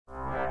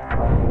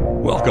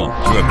Welcome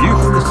to A View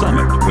from the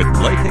Summit with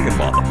Blake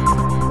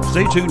Higginbotham.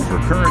 Stay tuned for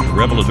current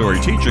revelatory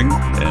teaching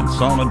and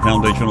solid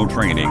foundational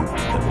training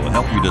that will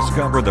help you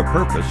discover the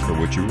purpose for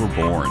which you were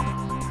born.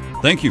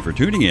 Thank you for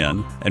tuning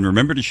in, and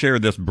remember to share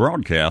this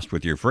broadcast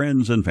with your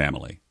friends and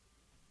family.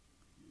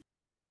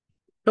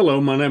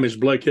 Hello, my name is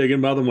Blake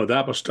Higginbotham with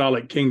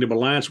Apostolic Kingdom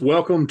Alliance.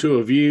 Welcome to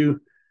A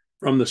View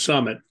from the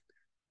Summit.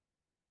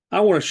 I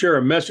want to share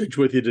a message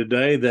with you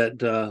today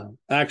that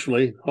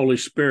actually Holy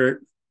Spirit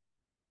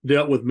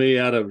dealt with me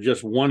out of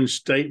just one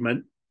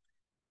statement,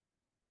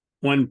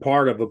 one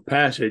part of a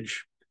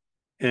passage,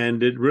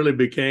 and it really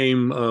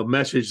became a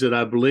message that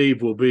I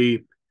believe will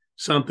be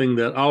something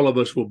that all of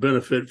us will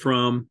benefit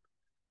from.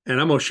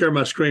 And I'm going to share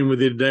my screen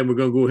with you today, and we're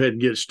going to go ahead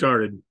and get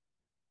started.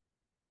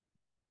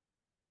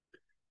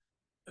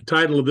 The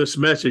title of this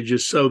message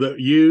is So That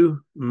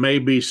You May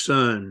Be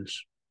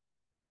Sons.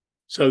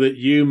 So that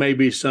you may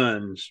be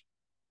sons.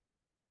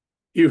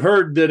 You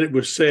heard that it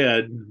was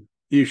said,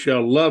 you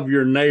shall love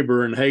your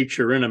neighbor and hate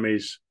your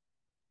enemies.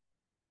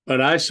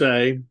 But I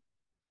say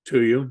to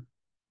you,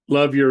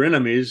 love your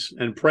enemies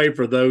and pray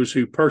for those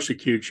who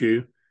persecute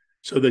you,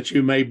 so that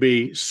you may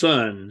be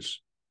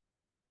sons,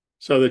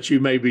 so that you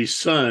may be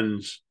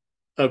sons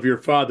of your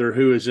Father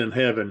who is in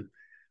heaven.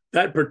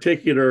 That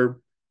particular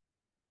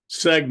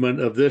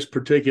segment of this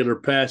particular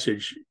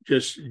passage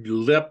just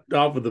leapt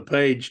off of the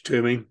page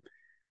to me,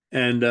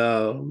 and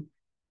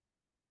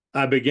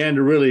I began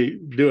to really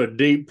do a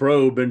deep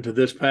probe into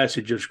this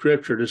passage of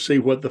Scripture to see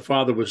what the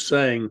Father was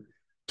saying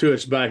to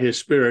us by His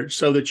Spirit,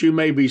 so that you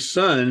may be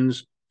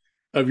sons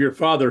of your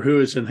Father who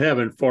is in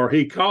heaven, for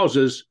He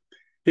causes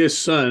His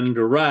sun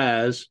to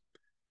rise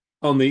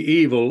on the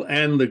evil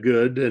and the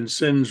good, and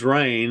sends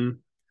rain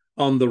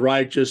on the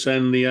righteous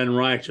and the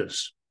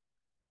unrighteous.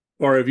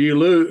 Or if you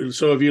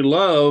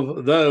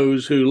love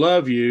those who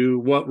love you,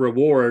 what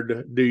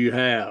reward do you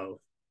have?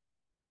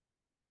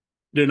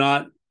 Do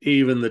not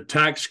even the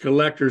tax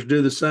collectors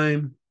do the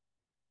same?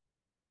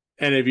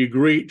 And if you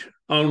greet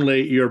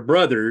only your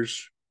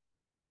brothers,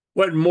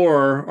 what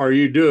more are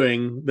you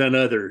doing than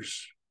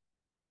others?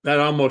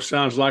 That almost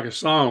sounds like a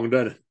song,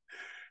 doesn't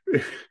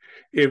it?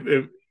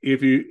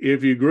 If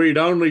you greet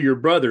only your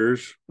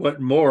brothers,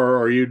 what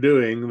more are you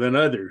doing than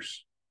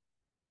others?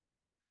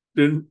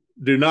 Do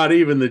not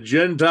even the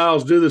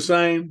Gentiles do the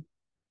same?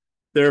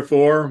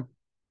 Therefore,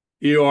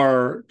 you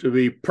are to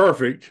be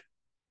perfect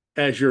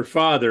as your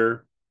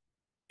Father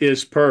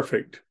is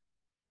perfect.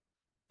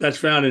 That's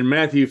found in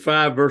Matthew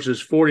 5, verses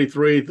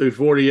 43 through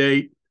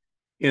 48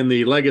 in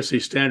the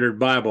Legacy Standard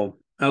Bible.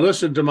 Now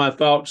listen to my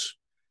thoughts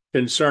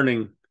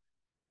concerning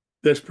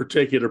this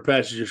particular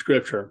passage of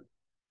Scripture.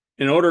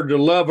 In order to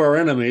love our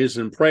enemies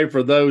and pray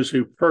for those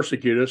who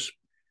persecute us,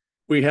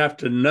 we have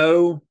to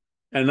know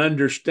and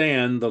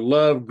understand the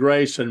love,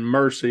 grace, and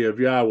mercy of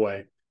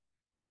Yahweh.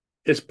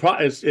 It's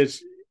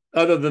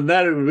other than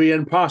that, it would be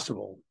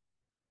impossible.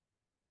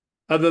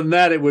 Other than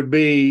that, it would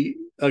be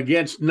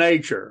against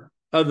nature.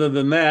 Other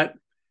than that,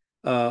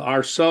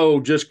 our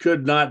soul just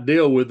could not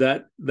deal with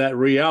that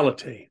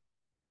reality.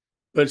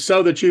 But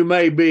so that you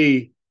may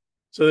be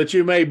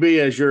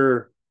as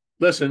your,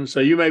 listen,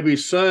 so you may be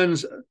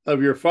sons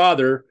of your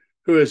Father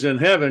who is in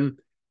heaven,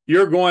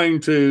 you're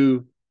going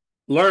to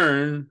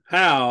learn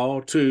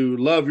how to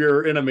love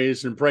your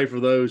enemies and pray for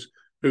those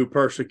who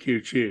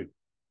persecute you.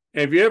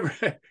 And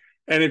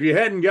if you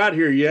hadn't got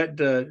here yet,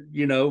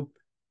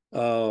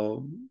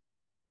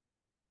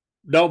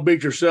 don't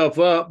beat yourself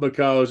up,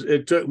 because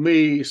it took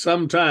me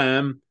some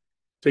time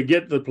to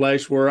get to the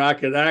place where I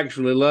could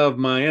actually love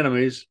my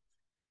enemies.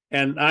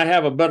 And I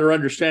have a better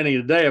understanding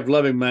today of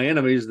loving my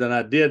enemies than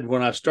I did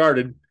when I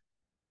started.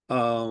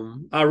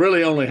 I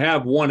really only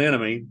have one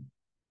enemy.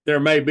 There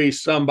may be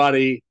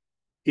somebody,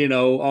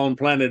 on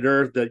planet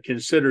Earth that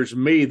considers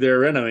me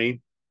their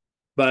enemy,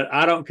 but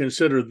I don't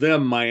consider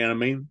them my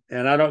enemy,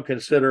 and I don't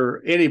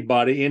consider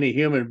anybody, any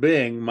human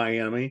being, my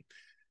enemy.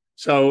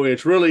 So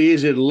it's really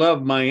easy to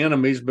love my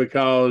enemies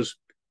because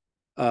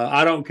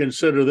I don't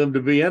consider them to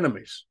be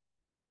enemies.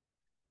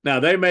 Now,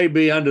 they may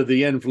be under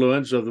the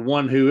influence of the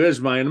one who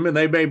is my enemy.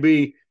 They may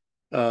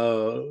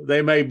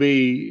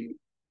be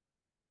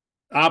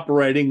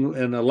operating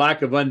in a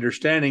lack of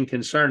understanding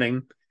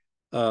concerning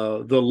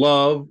the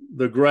love,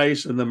 the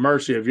grace, and the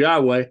mercy of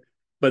Yahweh,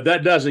 but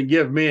that doesn't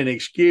give me an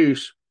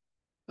excuse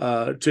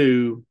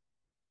to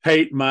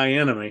hate my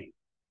enemy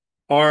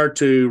or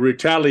to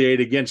retaliate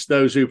against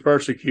those who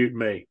persecute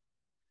me.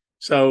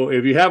 So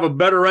if you have a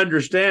better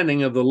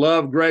understanding of the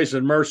love, grace,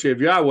 and mercy of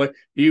Yahweh,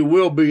 you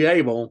will be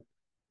able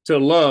to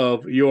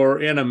love your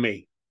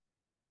enemy,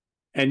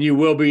 and you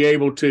will be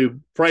able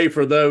to pray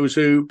for those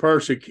who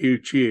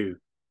persecute you.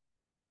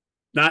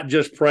 Not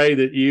just pray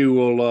that you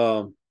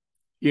will,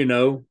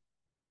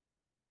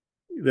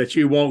 that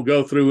you won't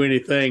go through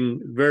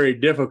anything very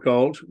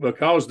difficult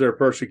because they're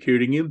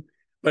persecuting you,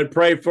 but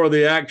pray for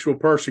the actual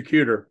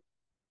persecutor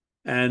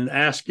and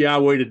ask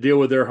Yahweh to deal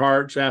with their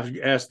hearts.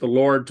 Ask the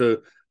Lord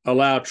to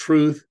allow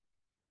truth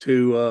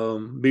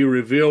to be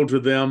revealed to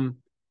them.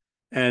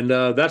 And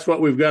that's what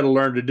we've got to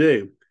learn to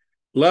do.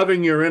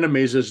 Loving your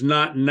enemies is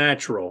not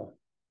natural,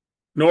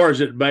 nor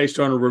is it based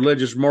on a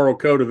religious moral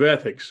code of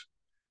ethics.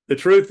 The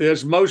truth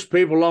is, most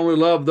people only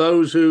love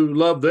those who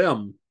love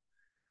them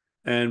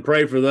and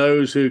pray for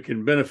those who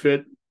can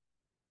benefit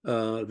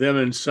them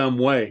in some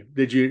way.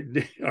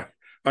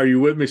 Are you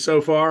with me so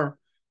far?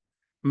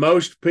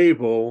 Most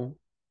people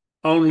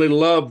only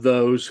love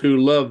those who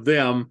love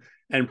them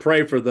and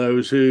pray for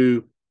those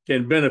who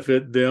can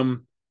benefit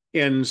them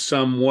in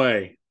some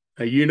way.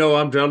 Now, you know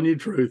I'm telling you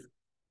the truth.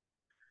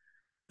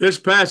 This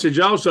passage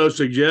also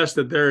suggests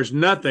that there is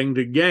nothing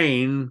to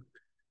gain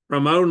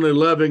from only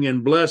loving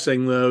and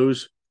blessing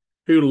those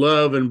who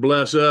love and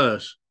bless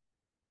us.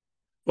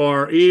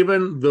 For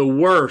even the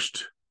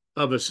worst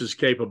of us is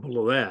capable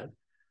of that.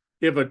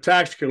 If a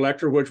tax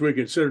collector, which we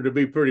consider to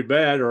be pretty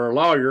bad, or a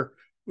lawyer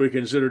we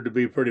consider to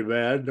be pretty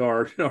bad,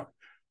 or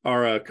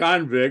a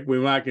convict, we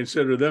might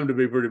consider them to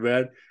be pretty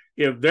bad.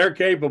 If they're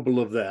capable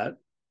of that,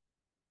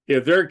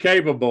 if they're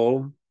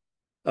capable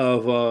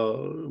of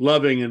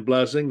loving and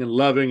blessing and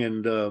loving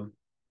and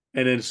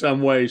in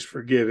some ways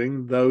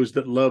forgiving those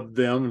that love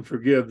them and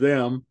forgive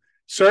them,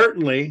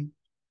 certainly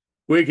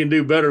we can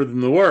do better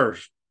than the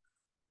worst.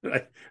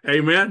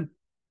 Amen.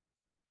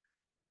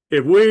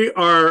 If we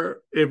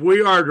are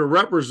to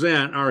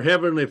represent our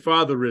Heavenly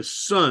Father as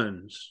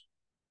sons,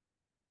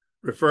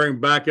 referring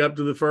back up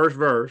to the first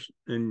verse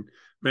in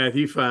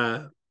Matthew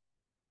 5,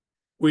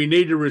 we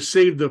need to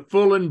receive the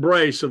full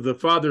embrace of the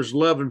Father's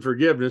love and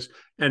forgiveness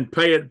and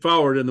pay it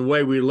forward in the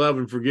way we love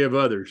and forgive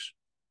others.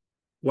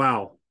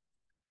 Wow.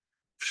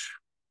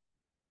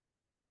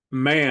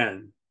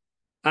 Man,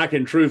 I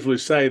can truthfully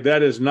say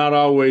that is not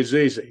always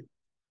easy.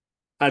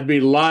 I'd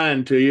be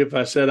lying to you if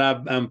I said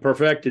I'm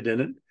perfected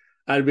in it.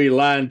 I'd be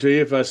lying to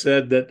you if I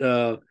said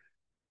that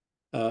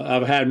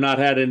I've not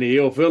had any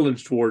ill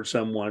feelings towards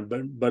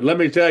someone. But let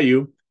me tell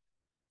you,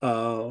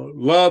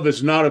 love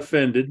is not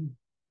offended.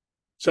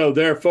 So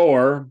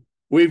therefore,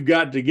 we've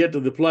got to get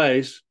to the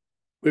place,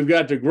 we've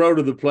got to grow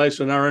to the place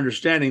in our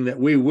understanding that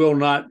we are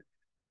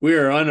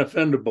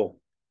unoffendable.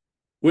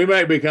 We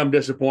may become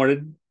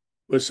disappointed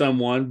with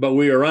someone, but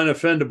we are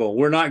unoffendable.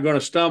 We're not going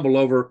to stumble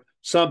over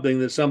something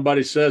that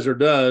somebody says or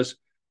does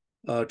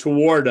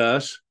toward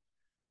us.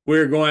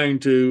 We're going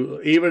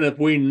to, even if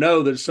we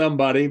know that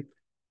somebody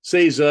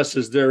sees us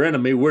as their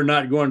enemy, we're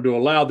not going to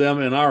allow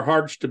them in our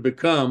hearts to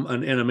become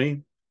an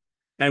enemy.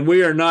 And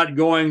we are not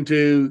going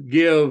to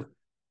give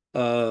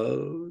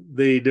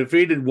the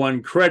defeated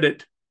one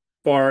credit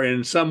for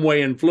in some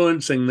way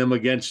influencing them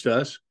against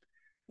us.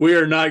 We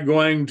are not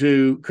going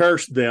to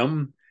curse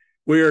them.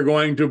 We are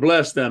going to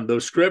bless them. The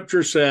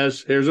scripture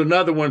says, here's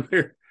another one.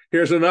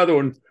 Here's another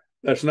one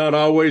that's not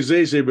always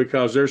easy,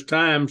 because there's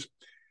times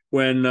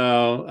when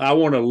I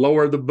want to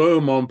lower the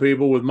boom on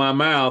people with my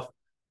mouth.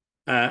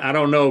 I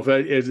don't know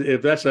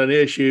if that's an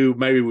issue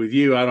maybe with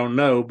you. I don't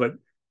know. But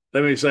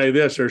let me say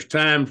this. There's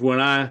times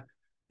when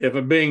if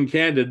I'm being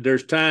candid,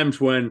 there's times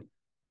when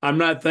I'm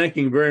not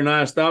thinking very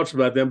nice thoughts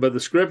about them, but the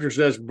scripture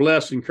says,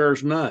 bless and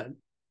curse not.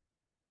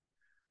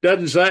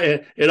 Doesn't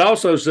say, it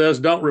also says,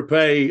 don't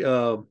repay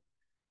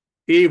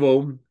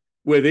evil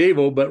with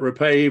evil, but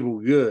repay evil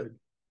with good.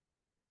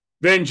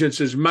 Vengeance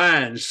is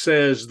mine,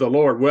 says the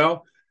Lord.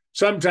 Well,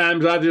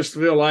 sometimes I just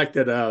feel like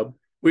that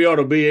we ought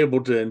to be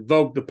able to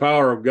invoke the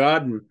power of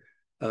God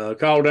and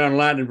call down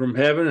lightning from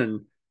heaven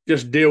and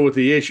just deal with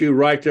the issue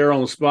right there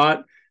on the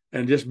spot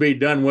and just be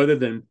done with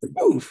it. And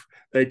poof,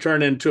 they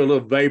turn into a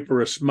little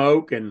vapor of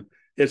smoke and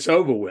it's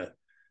over with.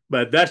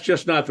 But that's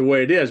just not the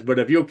way it is. But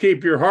if you'll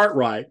keep your heart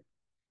right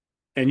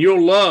and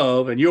you'll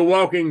love and you'll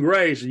walk in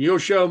grace and you'll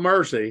show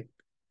mercy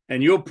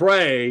and you'll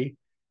pray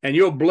and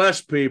you'll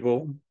bless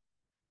people,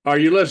 are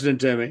you listening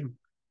to me?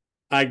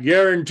 I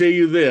guarantee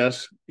you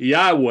this,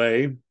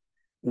 Yahweh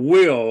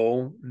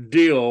will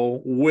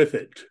deal with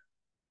it.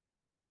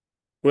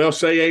 Well,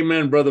 say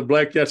amen, Brother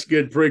Blake. That's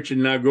good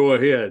preaching. Now go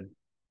ahead.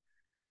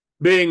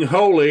 Being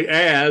holy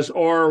as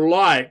or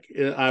like,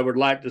 I would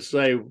like to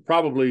say,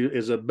 probably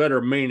is a better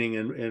meaning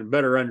and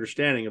better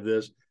understanding of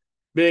this.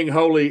 Being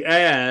holy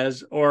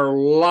as or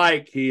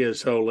like he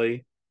is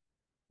holy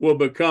will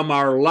become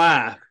our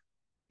life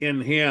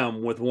in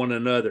him with one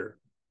another.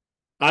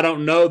 I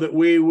don't know that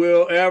we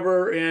will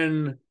ever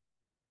in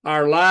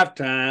our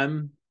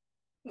lifetime,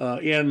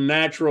 in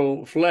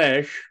natural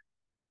flesh,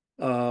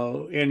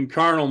 in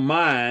carnal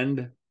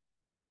mind,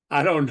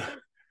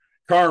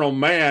 carnal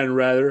man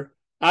rather,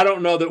 I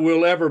don't know that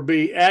we'll ever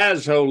be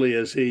as holy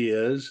as he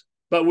is,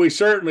 but we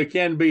certainly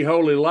can be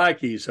holy like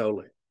he's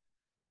holy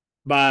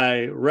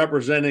by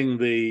representing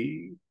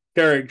the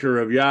character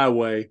of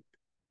Yahweh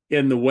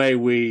in the way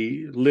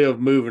we live,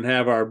 move, and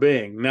have our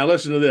being. Now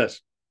listen to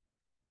this.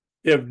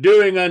 If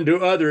doing unto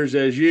others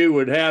as you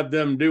would have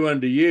them do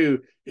unto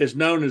you is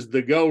known as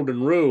the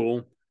golden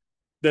rule,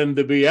 then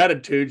the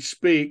Beatitudes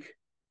speak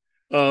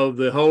of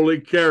the holy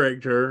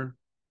character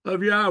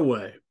of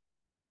Yahweh.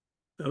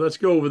 Now let's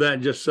go over that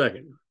in just a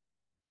second.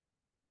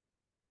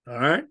 All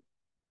right.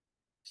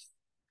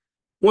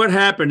 What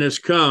happiness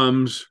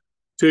comes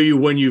to you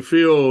when you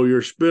feel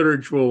your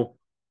spiritual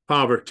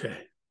poverty?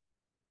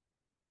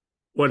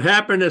 What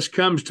happiness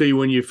comes to you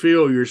when you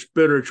feel your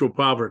spiritual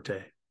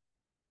poverty?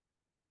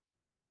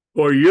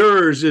 For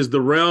yours is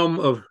the realm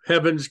of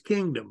heaven's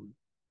kingdom.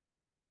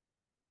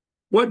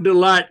 What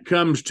delight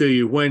comes to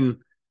you when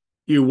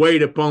you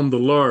wait upon the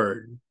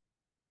Lord?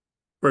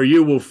 For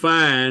you will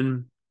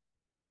find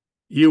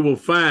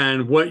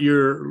what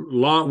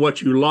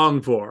you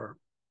long for.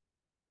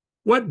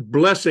 What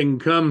blessing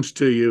comes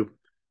to you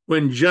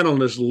when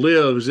gentleness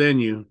lives in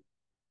you?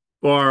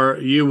 For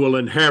you will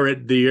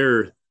inherit the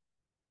earth.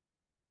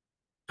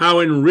 How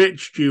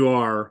enriched you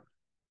are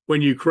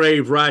when you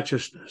crave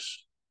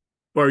righteousness,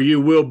 for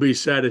you will be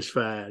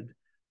satisfied.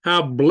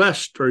 How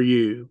blessed are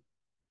you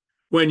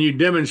when you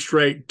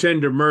demonstrate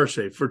tender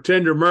mercy, for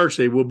tender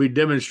mercy will be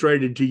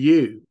demonstrated to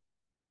you.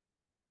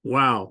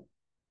 Wow.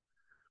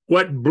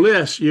 What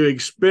bliss you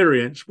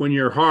experience when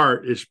your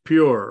heart is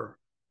pure,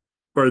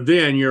 for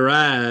then your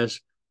eyes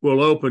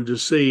will open to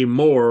see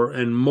more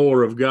and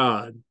more of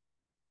God.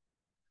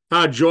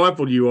 How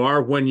joyful you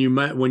are when you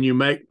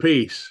make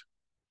peace.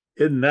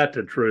 Isn't that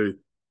the truth?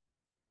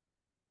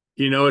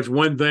 You know, it's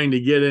one thing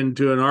to get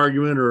into an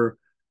argument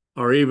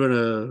or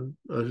even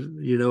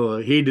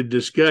a heated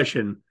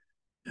discussion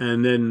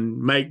and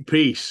then make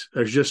peace.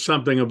 There's just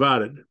something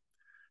about it.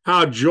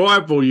 How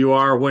joyful you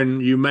are when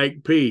you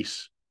make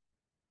peace.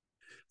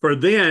 For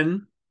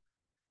then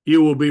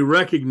you will be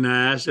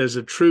recognized as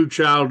a true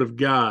child of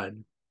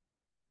God.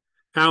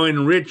 How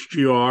enriched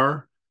you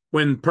are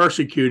when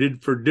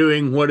persecuted for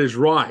doing what is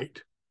right.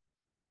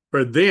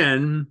 For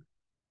then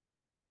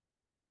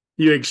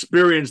you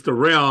experience the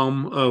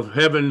realm of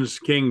heaven's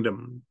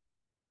kingdom.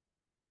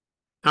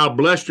 How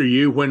blessed are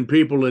you when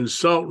people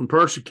insult and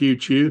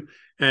persecute you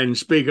and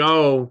speak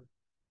all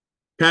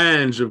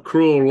kinds of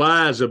cruel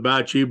lies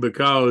about you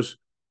because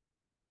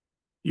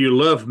you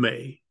love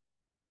me.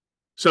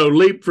 So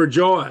leap for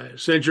joy,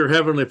 since your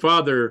heavenly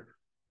Father,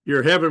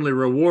 your heavenly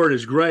reward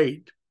is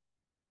great.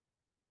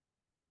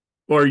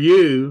 For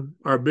you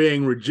are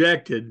being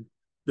rejected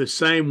the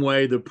same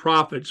way the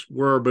prophets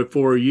were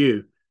before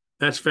you.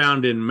 That's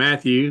found in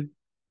Matthew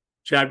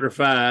chapter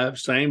 5,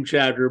 same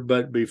chapter,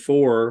 but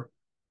before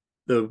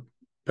the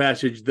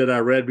passage that I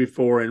read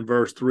before in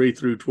verse 3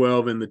 through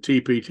 12 in the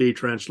TPT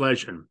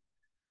translation.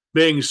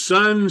 Being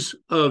sons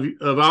of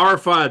our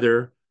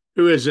Father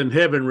who is in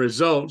heaven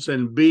results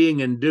in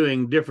being and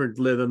doing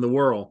differently than the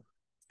world.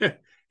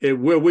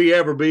 Will we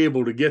ever be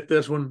able to get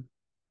this one?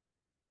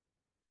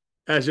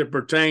 As it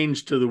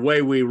pertains to the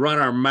way we run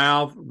our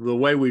mouth, the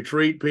way we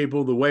treat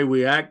people, the way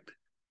we act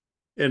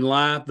in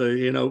life.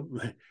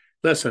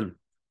 Listen,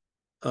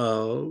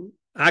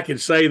 I can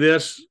say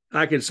this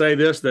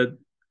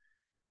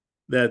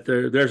that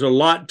there's a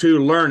lot to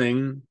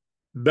learning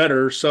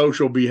better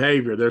social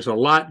behavior. There's a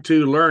lot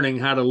to learning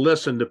how to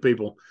listen to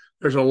people.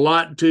 There's a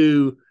lot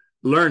to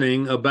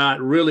learning about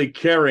really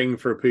caring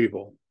for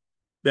people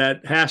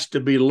that has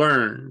to be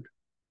learned.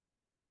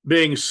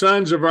 Being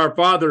sons of our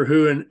Father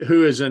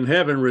who is in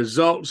heaven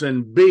results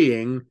in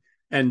being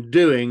and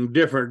doing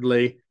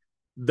differently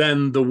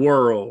than the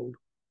world.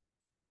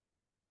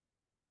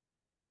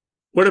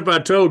 What if I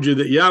told you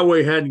that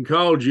Yahweh hadn't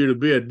called you to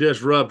be a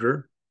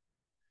disruptor?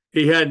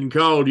 He hadn't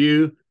called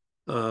you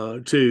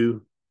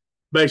to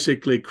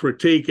basically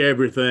critique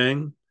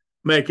everything,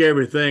 make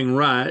everything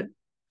right,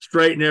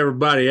 straighten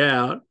everybody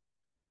out.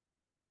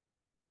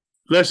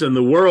 Listen,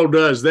 the world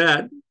does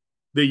that.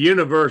 The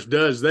universe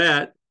does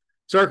that.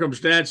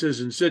 Circumstances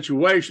and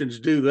situations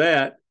do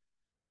that.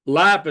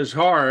 Life is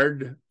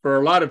hard for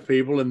a lot of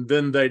people, and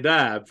then they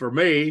die. For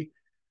me,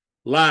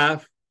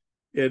 life,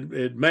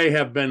 it may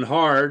have been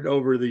hard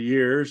over the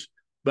years,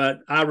 but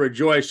I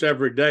rejoice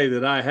every day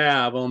that I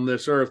have on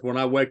this earth. When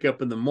I wake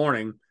up in the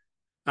morning,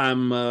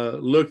 I'm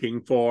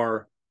looking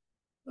for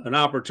an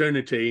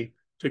opportunity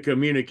to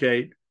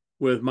communicate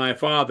with my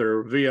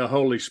Father via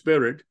Holy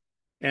Spirit,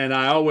 and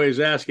I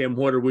always ask him,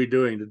 what are we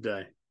doing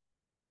today?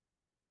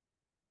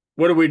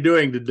 What are we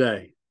doing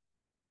today?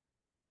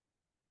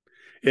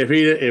 If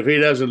he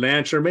doesn't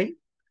answer me,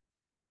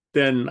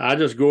 then I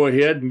just go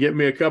ahead and get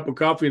me a cup of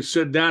coffee and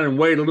sit down and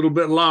wait a little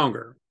bit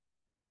longer.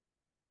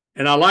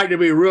 And I like to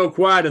be real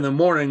quiet in the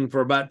morning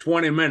for about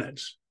 20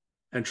 minutes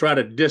and try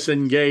to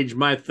disengage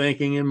my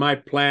thinking and my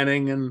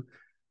planning and,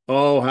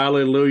 oh,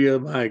 hallelujah,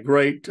 my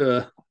great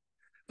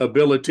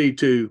ability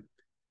to,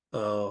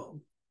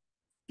 to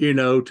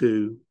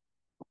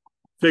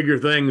figure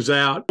things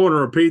out. I want to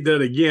repeat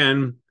that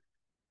again.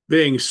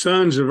 Being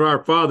sons of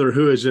our Father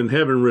who is in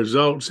heaven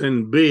results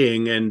in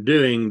being and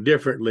doing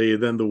differently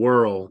than the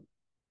world.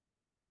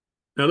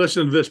 Now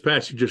listen to this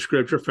passage of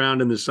scripture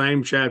found in the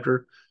same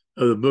chapter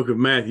of the book of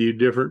Matthew,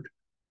 different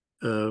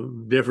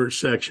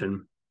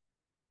section.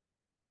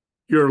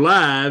 Your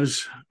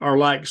lives are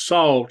like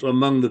salt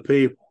among the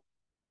people.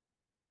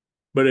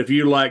 But if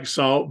you, like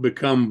salt,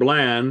 become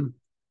bland,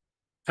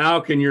 how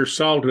can your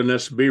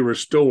saltiness be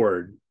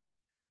restored?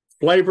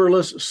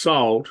 Flavorless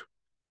salt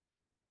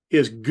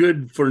is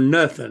good for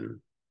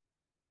nothing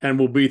and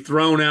will be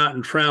thrown out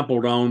and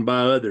trampled on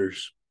by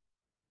others.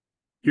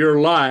 Your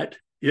lives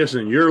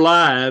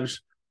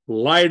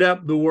light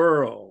up the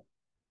world.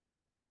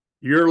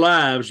 your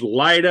lives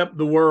light up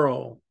the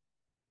world.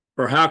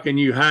 For how can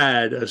you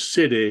hide a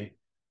city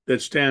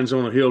that stands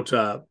on a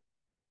hilltop?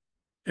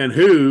 And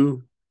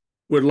who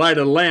would light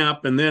a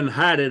lamp and then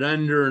hide it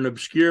under an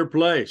obscure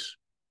place?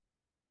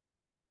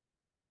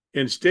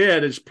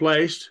 Instead, it's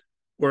placed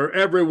where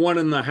everyone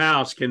in the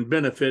house can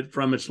benefit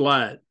from its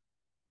light.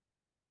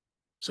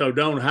 So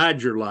don't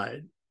hide your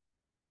light.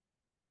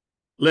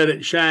 Let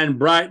it shine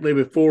brightly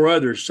before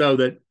others so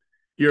that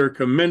your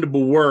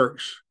commendable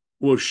works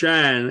will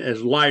shine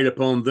as light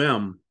upon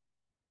them.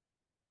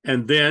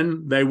 And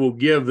then they will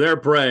give their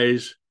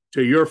praise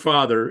to your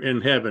Father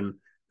in heaven.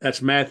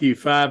 That's Matthew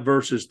 5,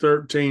 verses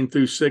 13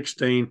 through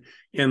 16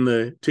 in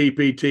the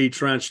TPT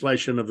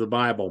translation of the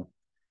Bible.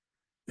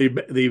 The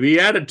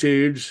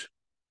Beatitudes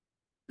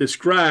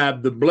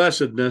describe the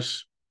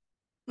blessedness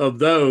of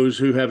those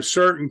who have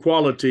certain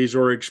qualities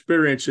or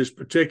experiences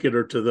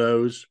particular to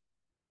those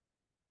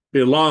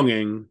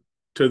belonging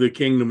to the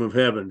kingdom of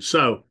heaven.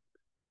 So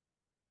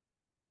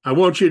I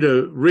want you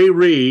to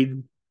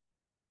reread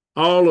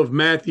all of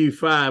Matthew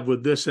 5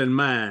 with this in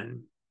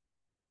mind.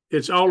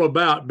 It's all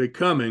about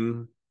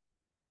becoming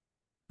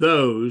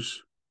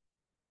those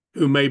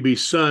who may be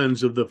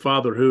sons of the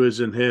Father who is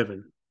in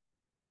heaven.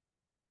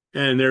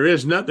 And there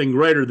is nothing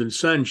greater than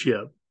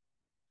sonship.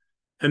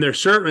 And there's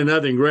certainly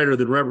nothing greater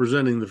than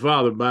representing the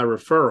Father by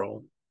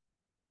referral.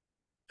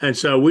 And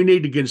so we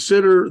need to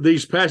consider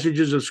these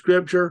passages of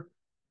Scripture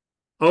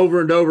over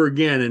and over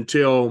again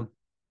until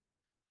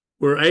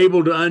we're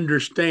able to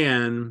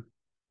understand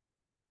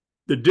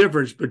the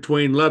difference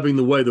between loving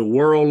the way the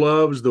world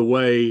loves, the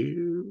way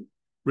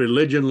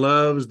religion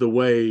loves, the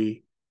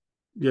way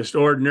just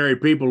ordinary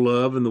people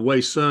love, and the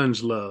way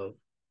sons love,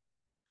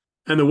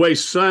 and the way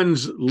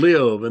sons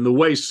live, and the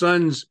way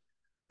sons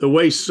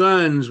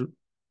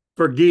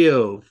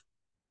forgive,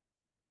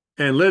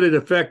 and let it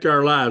affect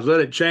our lives.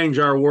 Let it change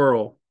our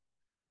world,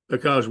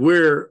 because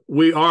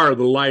we are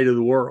the light of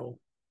the world.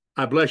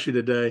 I bless you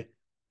today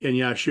in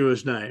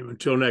Yahshua's name.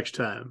 Until next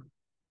time.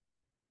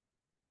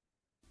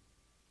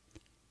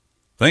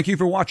 Thank you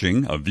for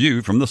watching A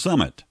View from the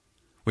Summit.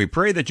 We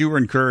pray that you were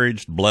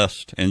encouraged,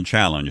 blessed, and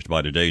challenged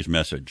by today's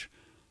message.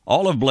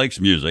 All of Blake's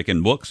music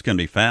and books can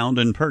be found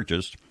and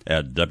purchased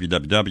at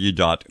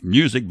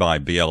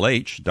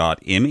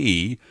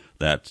www.musicbyblh.me.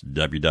 That's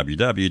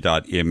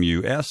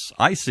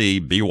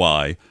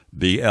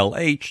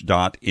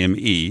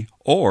www.musicbyblh.me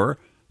or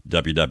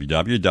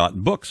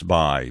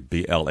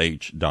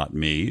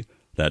www.booksbyblh.me.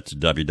 That's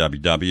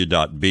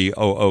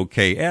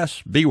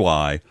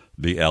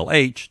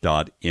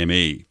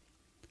www.booksbyblh.me.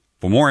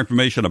 For more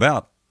information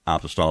about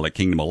Apostolic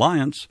Kingdom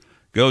Alliance,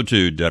 go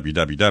to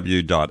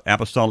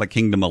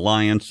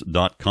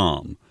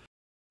www.apostolickingdomalliance.com.